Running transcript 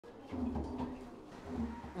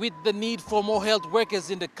With the need for more health workers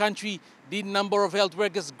in the country, the number of health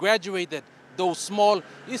workers graduated, though small,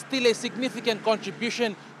 is still a significant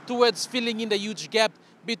contribution towards filling in the huge gap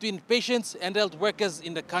between patients and health workers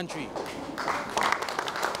in the country.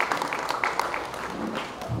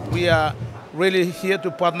 We are really here to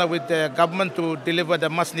partner with the government to deliver the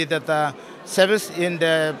much needed service in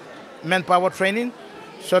the manpower training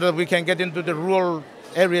so that we can get into the rural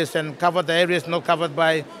areas and cover the areas not covered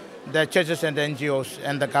by the churches and the NGOs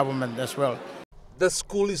and the government as well. The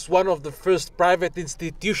school is one of the first private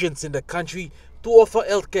institutions in the country to offer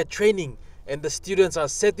healthcare training, and the students are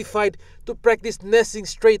certified to practice nursing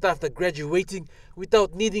straight after graduating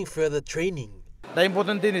without needing further training. The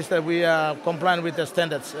important thing is that we are compliant with the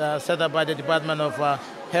standards set up by the Department of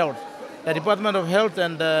Health. The Department of Health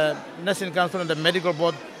and the Nursing Council and the Medical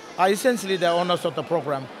Board are essentially the owners of the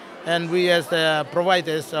program. And we as the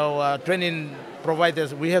providers, or training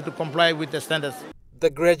providers, we have to comply with the standards.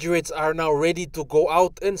 The graduates are now ready to go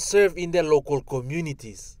out and serve in their local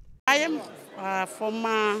communities. I am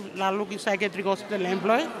former Laluki Psychiatric Hospital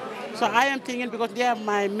employee. So I am thinking, because they are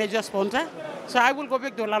my major sponsor, so I will go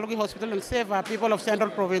back to Laluki Hospital and save people of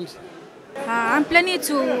Central Province. I'm planning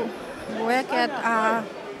to work at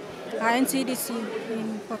NCDC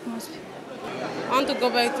in Port Moresby. I want to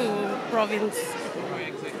go back to province,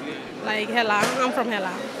 like Hela. I'm from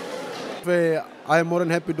Hela. I am more than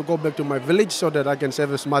happy to go back to my village so that I can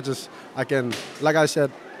save as much as I can. Like I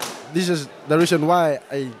said, this is the reason why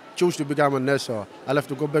I choose to become a nurse. So I'll have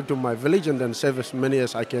to go back to my village and then save as many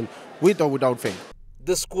as I can, with or without pay.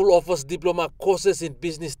 The school offers diploma courses in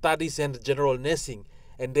business studies and general nursing,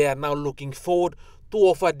 and they are now looking forward to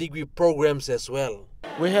offer degree programs as well.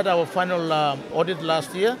 We had our final audit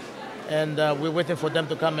last year, and we're waiting for them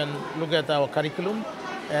to come and look at our curriculum,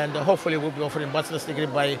 and hopefully we'll be offering bachelor's degree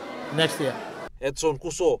by next year. Edson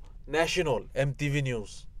Kuso, National EMTV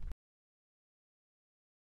News.